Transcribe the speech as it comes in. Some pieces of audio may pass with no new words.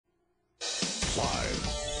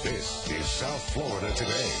Live. This is South Florida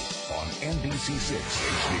Today on NBC6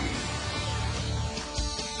 HD.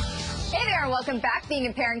 Hey there, welcome back. Being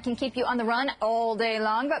a parent can keep you on the run all day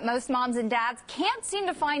long, but most moms and dads can't seem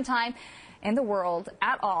to find time in the world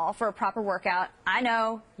at all for a proper workout. I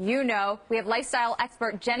know, you know. We have lifestyle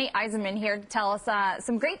expert Jenny Isenman here to tell us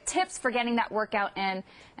some great tips for getting that workout in,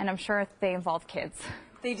 and I'm sure they involve kids.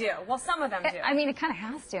 They do. Well, some of them do. I mean, it kind of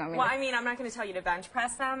has to. I'm not going to tell you to bench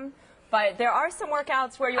press them, but there are some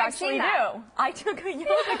workouts where you actually do. I took a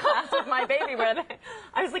yoga class with my baby where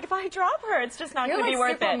I was like, if I drop her, it's just not going to be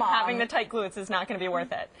worth it. Having the tight glutes is not going to be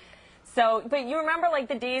worth it. So, but you remember like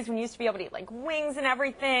the days when you used to be able to eat like wings and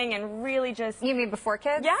everything and really just... You mean before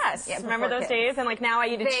kids? Yes. Yeah, remember those days? And like now I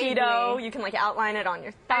eat a Cheeto. You can like outline it on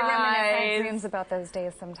your thighs. I reminisce dreams about those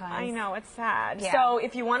days sometimes. I know, it's sad. Yeah. So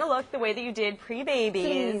if you want to look the way that you did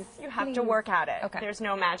pre-babies, you have to work at it. Okay. There's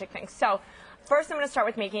no magic thing. So first I'm going to start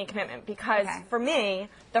with making a commitment because for me,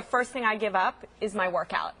 the first thing I give up is my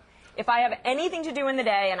workout. If I have anything to do in the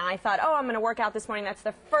day and I thought, oh, I'm going to work out this morning, that's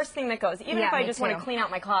the first thing that goes. Even if I just want to clean out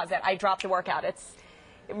my closet, I drop the workout. It's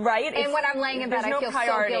right. And when I'm laying in bed, I feel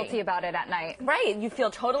so guilty about it at night. Right. You feel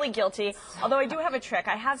totally guilty. Although I do have a trick.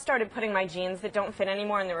 I have started putting my jeans that don't fit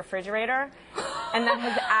anymore in the refrigerator. And that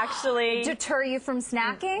has actually... Deter you from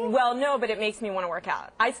snacking? Well, no, but it makes me want to work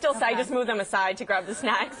out. I still say I just move them aside to grab the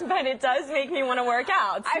snacks, but it does make me want to work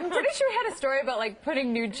out. I'm pretty sure you had a story about like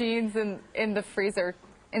putting new jeans in the freezer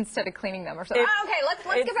instead of cleaning them or something. Okay, let's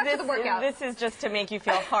get back to the workout. This is just to make you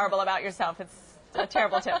feel horrible about yourself. It's a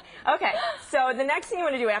terrible tip. Okay, so the next thing you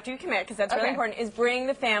want to do after you commit, because that's really important, is bring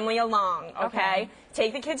the family along, okay?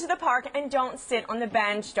 Take the kids to the park and don't sit on the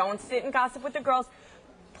bench. Don't sit and gossip with the girls.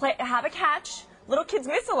 Have a catch. Little kids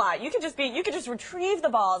miss a lot. You could just retrieve the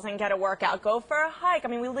balls and get a workout. Go for a hike. I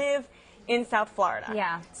mean, we live in South Florida.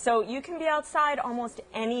 Yeah. So you can be outside almost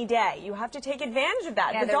any day. You have to take advantage of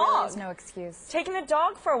that. Yeah, the dog. Really is no excuse. Taking the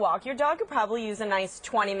dog for a walk. Your dog could probably use a nice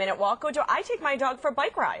 20-minute walk. I take my dog for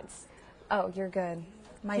bike rides. Oh, you're good.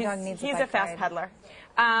 My dog needs a bike He's a fast peddler.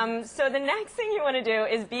 So the next thing you want to do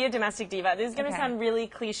is be a domestic diva. This is going to sound really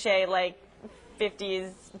cliche, like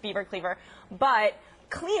 50s beaver cleaver, but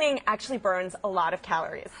cleaning actually burns a lot So,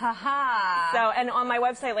 calories. And on my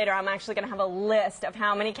website later, I'm actually going to have a list of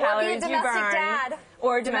how many calories you burn.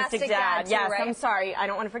 Or domestic dad. Yes, right? I'm sorry. I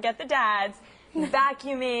don't want to forget the dads.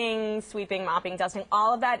 Vacuuming, sweeping, mopping, dusting,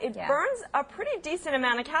 all of that. It burns a pretty decent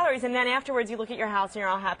amount of calories. And then afterwards, you look at your house and you're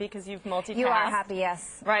all happy because you've multitasked. You are happy,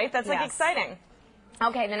 yes. Right? That's like exciting.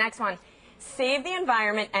 Okay, the next one. Save the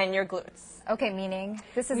environment and your glutes. Okay, meaning?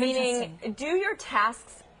 This is interesting. Do your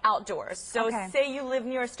tasks outdoors. So say you live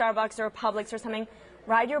near a Starbucks or a Publix or something,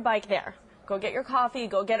 ride your bike there. Go get your coffee,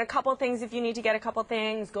 go get a couple things if you need to get a couple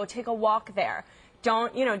things, go take a walk there.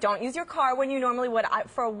 Don't use your car when you normally would.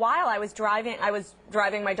 For a while I was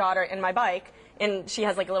driving my daughter in my bike, and she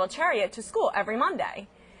has like a little chariot to school every Monday.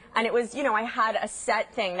 And it was, I had a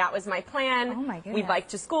set thing. That was my plan. Oh, my goodness. We biked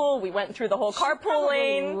to school. We went through the whole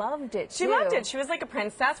carpooling. She loved it, too. She loved it. She was like a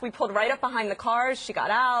princess. We pulled right up behind the cars. She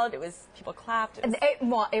got out. People clapped.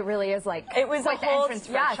 It really is like it was quite the entrance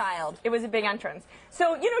for a child. It was a big entrance.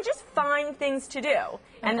 So, just find things to do.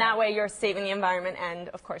 And that way you're saving the environment and,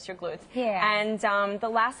 of course, your glutes. Yeah. And the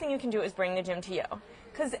last thing you can do is bring the gym to you.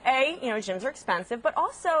 Because, A, gyms are expensive, but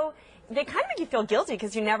also they kind of make you feel guilty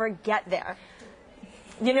because you never get there.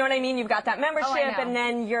 You know what I mean? You've got that membership, and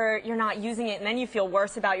then you're not using it, and then you feel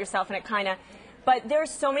worse about yourself, and it kind of... But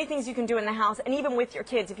there's so many things you can do in the house, and even with your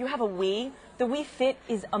kids. If you have a Wii, the Wii Fit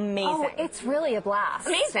is amazing. Oh, it's really a blast.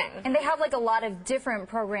 Amazing. And they have like a lot of different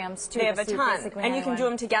programs, too. They have a ton, and you can do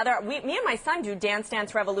them together. Me and my son do Dance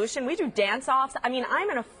Dance Revolution. We do dance-offs. I mean,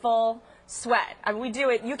 I'm in a full sweat. I mean, we do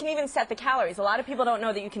it. You can even set the calories. A lot of people don't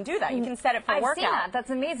know that you can do that. You can set it for a workout. I've seen that. That's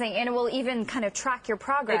amazing. And it will even kind of track your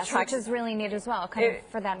progress, which is really neat as well,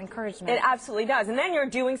 for that encouragement. It absolutely does. And then you're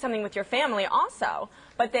doing something with your family also.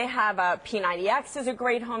 But they have a P90X is a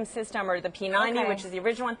great home system, or the P90, which is the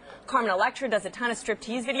original one. Carmen Electra does a ton of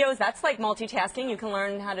striptease videos. That's like multitasking. You can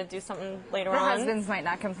learn how to do something later on. The husbands might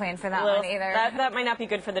not complain for that one either. That might not be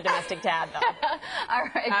good for the domestic dad, though. All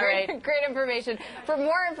right, great information. For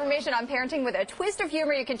more information on parenting with a twist of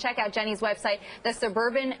humor, you can check out Jenny's website,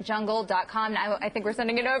 thesuburbanjungle.com. Now I think we're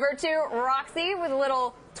sending it over to Roxy with a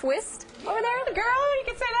little twist over there. Girl, you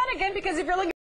can say that again, because if you're looking